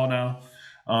spring ball now.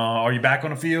 Are you back on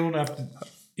the field after?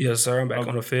 Yes, sir. I'm back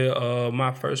on the field.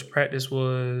 My first practice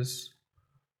was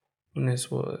last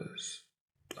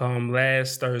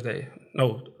Thursday.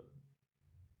 No,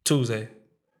 Tuesday.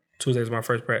 Tuesday's my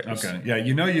first practice. Okay. Yeah,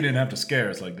 you didn't have to scare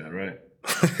us like that, right?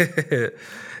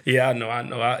 Yeah, I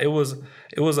know. It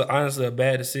was honestly a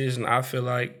bad decision. I feel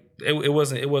like it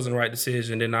wasn't the right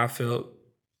decision. Then I felt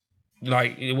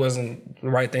like it wasn't the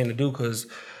right thing to do because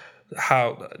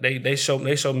how they showed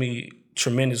me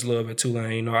tremendous love at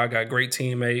Tulane. I got great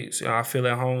teammates. I feel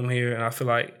at home here, and I feel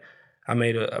like I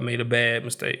made a bad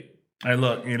mistake. Hey,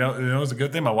 look, it's a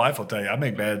good thing. My wife will tell you I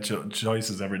make bad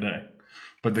choices every day.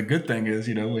 But the good thing is,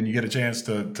 when you get a chance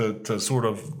to sort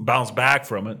of bounce back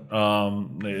from it,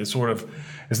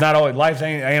 it's not always, life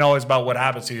ain't always about what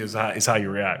happens to you. It's how you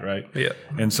react, right? Yeah.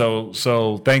 And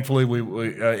so thankfully we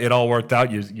it all worked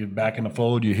out. You're back in the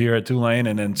fold. You're here at Tulane,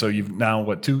 and then so you've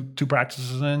now two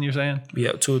practices in. You're saying?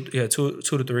 Yeah, two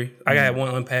to three. I had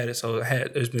one unpadded, so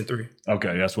there's been 3.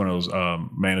 Okay, that's one of those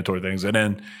mandatory things. And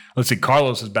then let's see,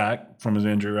 Carlos is back from his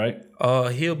injury, right?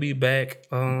 He'll be back.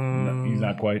 No, he's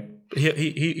not quite.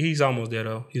 He's almost there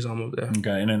though. He's almost there.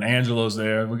 Okay, and then Angelo's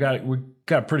there. We got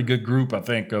a pretty good group, I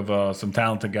think, of some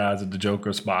talented guys at the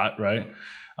Joker spot, right?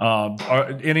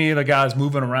 Are any of the guys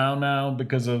moving around now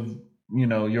because of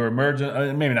your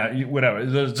emergent? Maybe not. Whatever.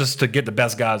 Just to get the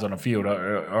best guys on the field,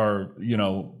 or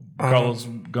Carlos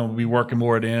going to be working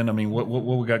more it in. I mean, what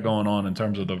we got going on in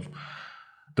terms of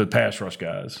the pass rush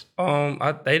guys?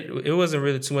 It wasn't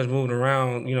really too much moving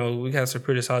around. We got some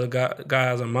pretty solid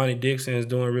guys. Monty Dixon is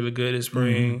doing really good this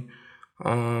spring.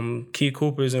 Keith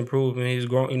Cooper is improving. He's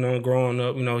growing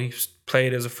up. He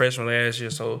played as a freshman last year,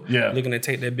 so looking to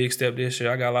take that big step this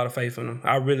year. I got a lot of faith in him.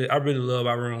 I really love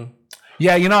our room.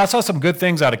 Yeah, I saw some good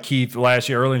things out of Keith last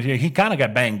year. Early in the year, he kind of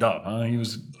got banged up. He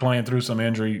was playing through some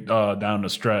injury down the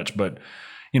stretch, but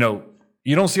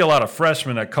you don't see a lot of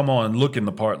freshmen that come on looking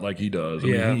the part like he does. I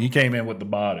Yeah. mean, he came in with the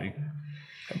body.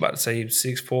 I'm about to say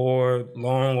 6'4",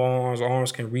 long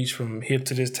arms can reach from hip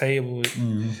to this table.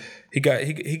 He got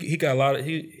a lot of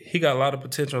he got a lot of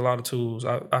potential, a lot of tools.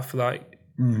 I feel like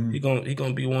he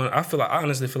gonna be one. I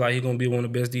honestly feel like he's gonna be one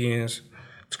of the best DNs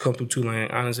to come through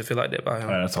Tulane. I honestly feel like that by him.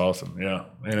 That's awesome, yeah.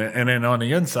 And then on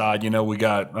the inside, we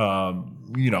got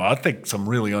I think some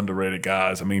really underrated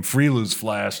guys. I mean, Freelu's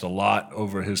flashed a lot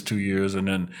over his 2 years, and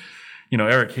then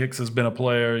Eric Hicks has been a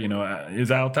player.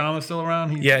 Is Al Thomas still around?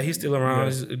 He's still around.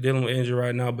 He's dealing with injury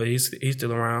right now, but he's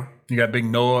still around. You got Big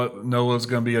Noah. Noah's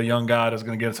going to be a young guy that's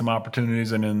going to get some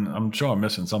opportunities, and then I'm sure I'm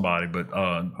missing somebody, but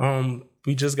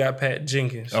we just got Pat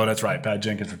Jenkins. oh, that's right, Pat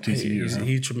Jenkins from TCU.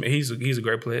 He's a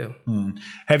great player.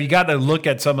 Have you got to look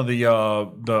at some of the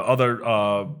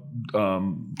other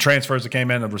transfers that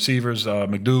came in, the receivers,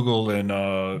 McDougal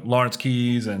and Lawrence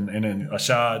Keys, and then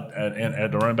Ashad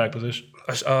at the running back position?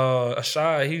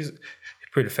 Ashad, he's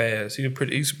pretty fast.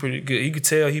 He's pretty good. You could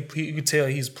tell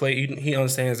he's played. He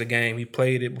understands the game. He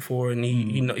played it before, and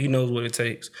he knows what it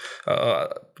takes.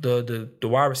 The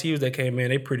wide receivers that came in,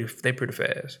 they pretty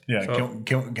fast. Yeah, so,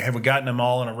 have we gotten them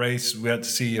all in a race? We have to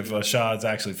see if Ashad's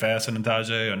actually faster than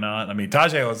Tajay or not. I mean,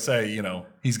 Tajay would say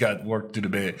he's got work to do the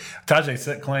big. Tajay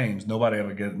set claims nobody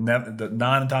ever gets.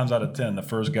 9 times out of 10, the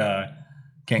first guy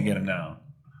can't get him down.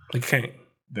 He can't.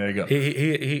 There you go.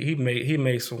 He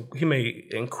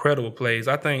made incredible plays.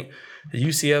 I think the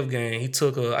UCF game, he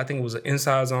took I think it was an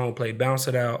inside zone play, bounced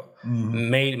it out,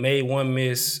 made one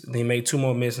miss, then he made 2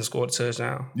 more misses and scored a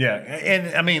touchdown. Yeah,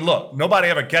 and I mean, look, nobody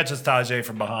ever catches Tajay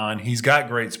from behind. He's got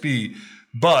great speed,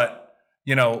 but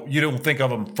you don't think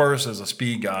of him first as a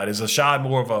speed guy. Is Ashad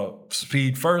more of a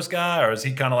speed first guy, or is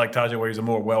he kind of like Tajay, where he's a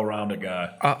more well-rounded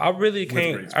guy? I really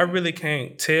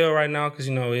can't tell right now because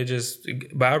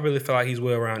but I really feel like he's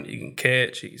well-rounded. He can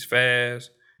catch. He's fast,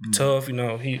 tough.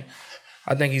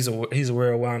 I think he's a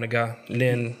well-rounded guy. And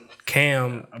then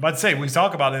Cam, I'm about to say, we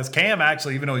talk about this. Cam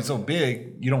actually, even though he's so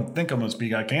big, you don't think of him as a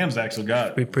speed guy. Cam's actually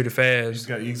got pretty fast.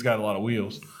 He's got a lot of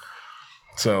wheels.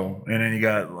 So, and then you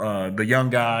got the young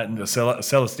guy and the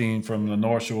Celestine from the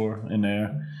North Shore in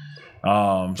there.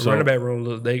 The running back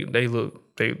room they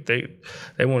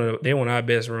one of our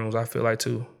best rooms. I feel like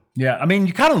too. Yeah, I mean,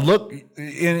 you kind of look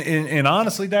in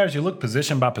honestly, Darius, you look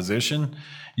position by position,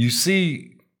 you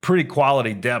see pretty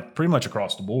quality depth pretty much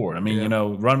across the board. I mean,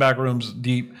 running back room's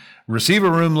deep,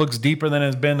 receiver room looks deeper than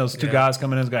it's been. Those 2 guys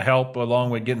coming in has got help along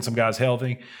with getting some guys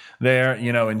healthy there.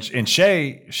 And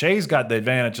Shay's got the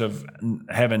advantage of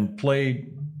having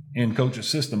played in coach's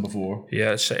system before.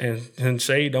 Yeah, and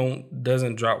Shay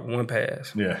doesn't drop one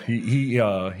pass. Yeah,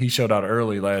 he showed out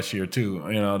early last year too.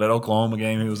 That Oklahoma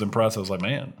game, he was impressed. I was like,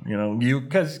 man,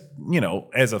 because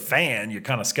as a fan, you're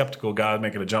kind of skeptical guys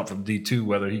making a jump from D2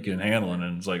 whether he can handle it,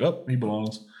 and it's like, oh, he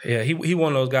belongs. Yeah, he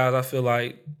one of those guys I feel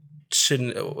like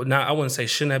I wouldn't say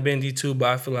shouldn't have been D2, but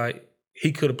I feel like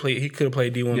he could have played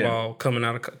D1 ball coming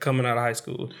out of high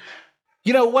school.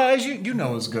 Well, as you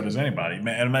know as good as anybody,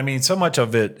 man. I mean, so much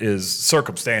of it is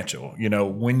circumstantial.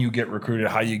 When you get recruited,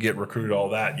 how you get recruited, all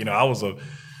that.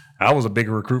 I was a big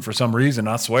recruit for some reason.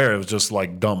 I swear it was just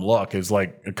like dumb luck. It was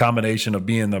like a combination of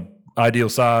being the ideal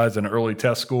size and early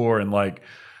test score, and like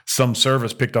some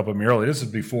service picked up on me early. This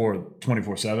is before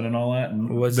 24/7 and all that. And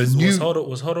was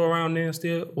Huddle around then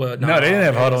still? Well, no, they didn't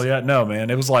have Huddle yet. No, man.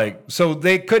 It was like, so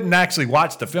they couldn't actually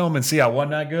watch the film and see I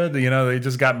wasn't that good. They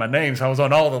just got my name, so I was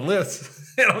on all the lists.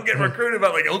 I'm getting recruited by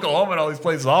like Oklahoma and all these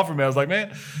places offered me. I was like,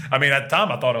 man. I mean, at the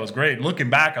time I thought it was great. Looking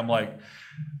back, I'm like,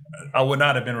 I would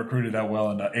not have been recruited that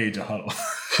well in the age of Huddle.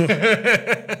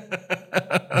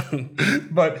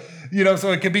 But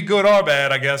so it could be good or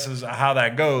bad, I guess, is how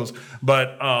that goes.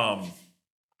 But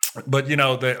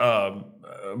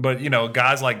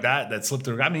guys like that slip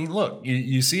through. I mean, look,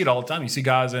 you see it all the time. You see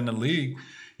guys in the league,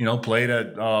 played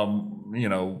at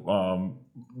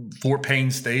Fort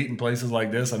Payne State and places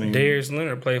like this. I mean, Darius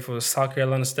Leonard played for South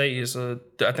Carolina State.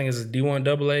 I think it's a D1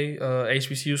 AA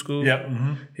HBCU school. Yep.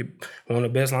 He one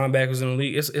of the best linebackers in the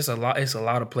league. It's a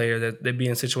lot of players that be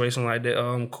in situations like that.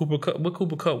 Cooper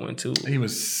Kupp went to? He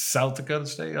was South Dakota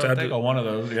State, I think, or one of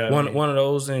those. Yeah, one of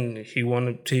those, and he one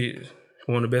of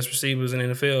the best receivers in the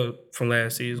NFL from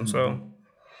last season. So.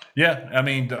 Yeah, I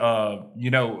mean,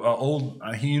 you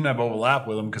never overlap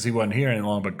with him because he wasn't here any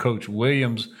longer. But Coach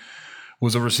Williams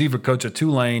was a receiver coach at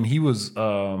Tulane. He was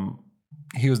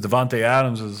Devontae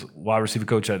Adams' wide receiver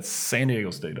coach at San Diego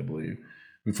State, I believe.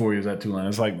 before he was at Tulane.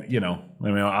 It's like,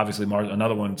 obviously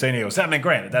another one, San Diego State. I mean,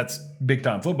 granted, that's big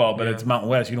time football, but it's Mountain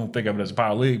West. You don't think of it as a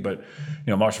power league, but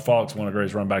Marshall Faulk's one of the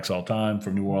greatest running backs of all time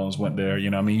from New Orleans, went there.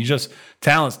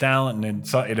 Talent's talent, and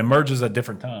then it emerges at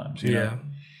different times. You know?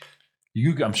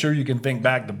 I'm sure you can think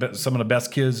back to some of the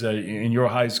best kids in your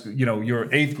high school, your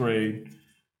 8th grade,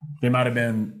 they might have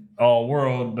been all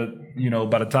world, but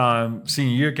by the time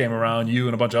senior year came around, you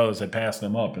and a bunch of others had passed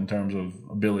them up in terms of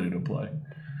ability to play.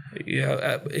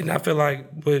 Yeah, and I feel like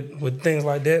with things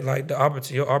like that, like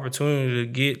your opportunity to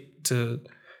get to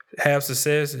have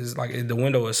success is like the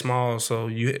window is small. So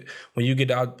when you get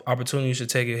the opportunity, you should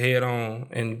take it head on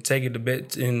and take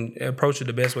it and approach it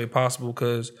the best way possible.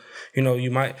 Because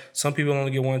some people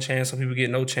only get one chance, some people get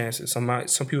no chances.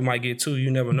 Some people might get two.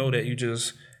 You never know that. You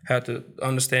just have to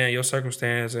understand your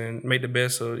circumstance and make the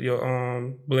best of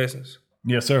your blessings.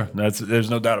 Yes, sir. There's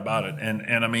no doubt about it.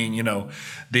 And I mean,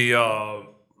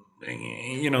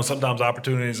 sometimes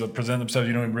opportunities will present themselves.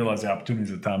 You don't even realize the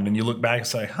opportunities at the time. And then you look back and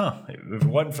say, if it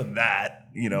wasn't for that,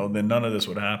 then none of this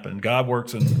would happen. God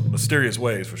works in mysterious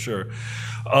ways for sure.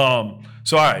 All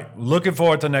right, looking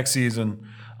forward to next season.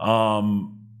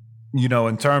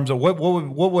 In terms of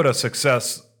what would a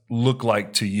success look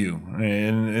like to you?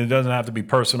 And it doesn't have to be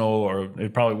personal, or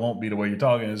it probably won't be the way you're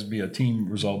talking. It's be a team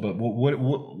result. But what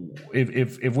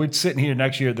if we're sitting here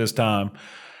next year at this time?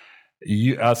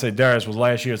 I'd say Darius was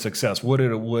last year's success. What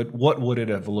would it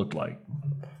have looked like?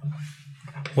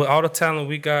 With all the talent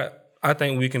we got, I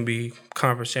think we can be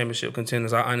conference championship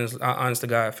contenders. I honest to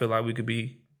God feel like we could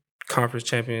be conference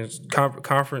champions,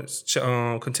 conference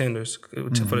contenders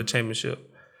for the championship.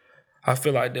 I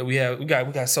feel like that we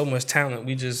got so much talent.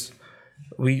 We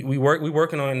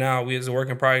working on it now. It's a work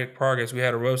in progress. We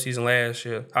had a rough season last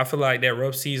year. I feel like that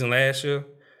rough season last year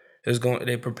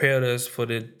they prepared us for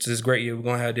this great year we're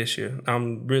gonna have this year.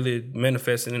 I'm really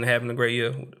manifesting and having a great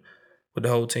year with the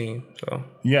whole team. So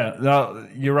yeah, no,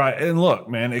 you're right. And look,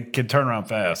 man, it can turn around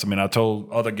fast. I mean, I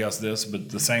told other guests this, but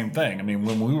the same thing. I mean,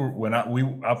 I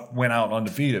went out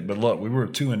undefeated, but look, we were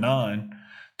 2-9,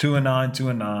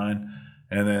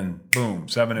 and then boom,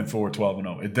 7-4,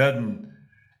 12-0. It doesn't,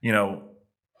 a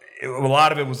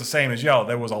lot of it was the same as y'all.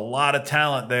 There was a lot of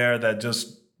talent there that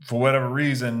just, for whatever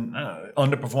reason,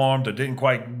 underperformed or didn't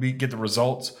quite get the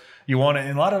results you wanted.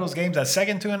 In a lot of those games, that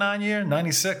second 2-9 year,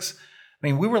 96, I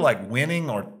mean, we were like winning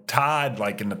or tied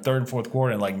like in the third and fourth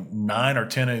quarter in like 9 or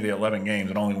 10 of the 11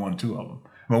 games and only won 2 of them.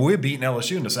 I mean, we were beating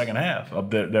LSU in the second half of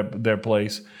their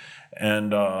place.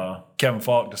 And Kevin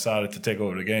Falk decided to take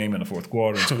over the game in the fourth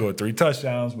quarter and scored 3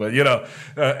 touchdowns. But,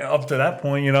 up to that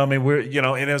point, I mean,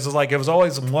 and it was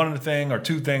always one thing or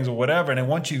 2 things or whatever. And then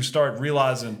once you start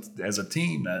realizing as a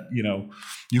team that,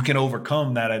 you can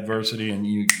overcome that adversity and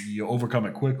you overcome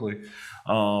it quickly,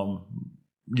 good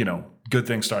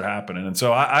things start happening. And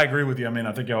so I agree with you. I mean,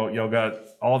 I think y'all got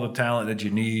all the talent that you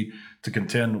need to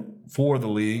contend for the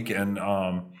league. And,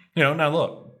 now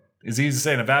look. It's easy to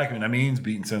say in a vacuum. That means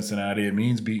beating Cincinnati. It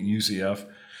means beating UCF.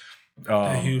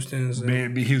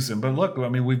 Houston. But look, I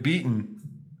mean, we've beaten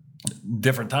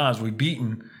different times. We've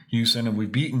beaten Houston and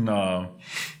we've beaten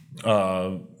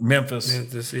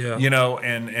Memphis. Yeah.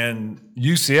 And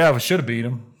UCF should have beat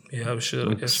them. Yeah, we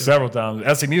should. Several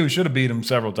times. SMU should have beat them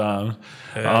several times.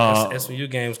 SMU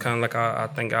game was kind of like I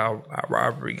think our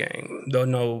rivalry game. Don't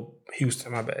know.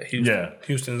 Houston, my bad. Houston. Yeah.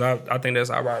 Houston, I think that's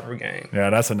our rivalry game. Yeah,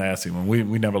 that's a nasty one.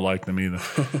 We never liked them either.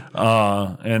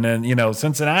 And then,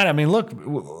 Cincinnati, I mean, look,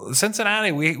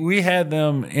 Cincinnati, we had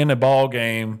them in a ball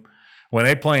game when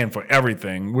they playing for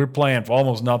everything. We're playing for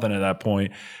almost nothing at that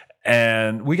point.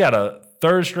 And we got a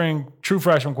third-string true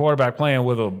freshman quarterback playing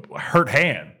with a hurt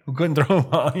hand who couldn't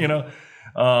throw,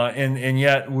 and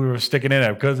yet we were sticking in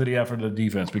there because of the effort of the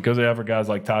defense, because of the effort of guys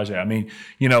like Tajay. I mean,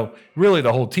 really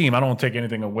the whole team. I don't take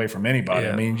anything away from anybody.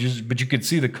 Yeah. I mean, but you could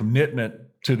see the commitment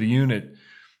to the unit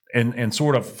and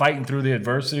sort of fighting through the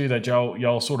adversity that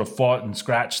y'all sort of fought and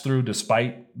scratched through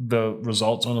despite the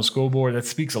results on the scoreboard. That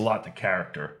speaks a lot to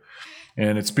character.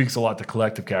 And it speaks a lot to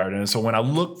collective character. And so when I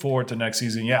look forward to next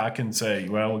season, I can say,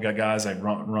 well, we got guys that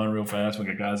run real fast. We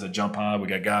got guys that jump high. We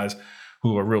got guys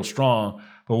who are real strong.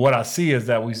 But what I see is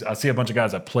that I see a bunch of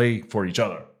guys that play for each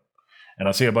other. And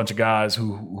I see a bunch of guys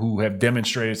who have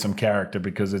demonstrated some character,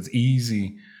 because it's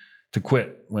easy to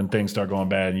quit when things start going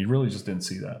bad. And you really just didn't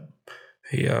see that.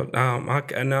 Yeah.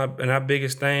 And our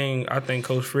biggest thing, I think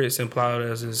Coach Fritz implied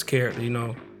as his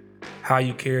character, how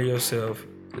you carry yourself,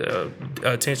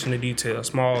 attention to detail,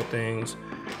 small things.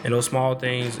 And those small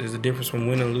things is the difference from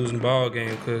winning and losing ball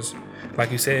game, because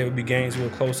like you said, it would be games that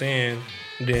were close in,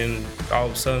 then all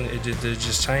of a sudden it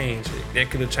just changed. It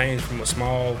could have changed from a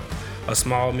small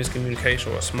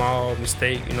miscommunication or a small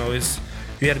mistake.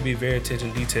 you have to be very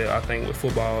attention to detail. I think with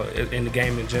football in the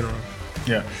game in general.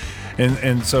 Yeah.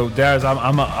 And so, Darius,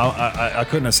 I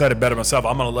couldn't have said it better myself.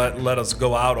 I'm going to let us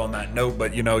go out on that note.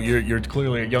 But you're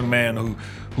clearly a young man who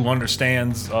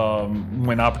understands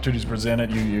when opportunities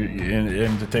presented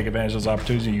and to take advantage of those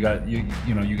opportunities. You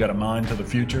got a mind to the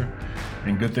future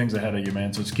and good things ahead of you,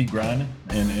 man. So just keep grinding,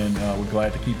 and we're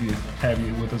glad to have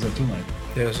you with us at Tulane.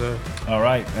 Yes, sir. All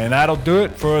right, and that'll do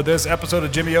it for this episode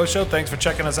of Jimmy O Show. Thanks for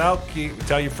checking us out.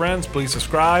 Tell your friends, please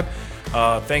subscribe.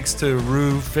 Thanks to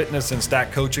Rue Fitness and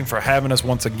Stack Coaching for having us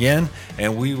once again,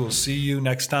 and we will see you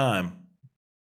next time.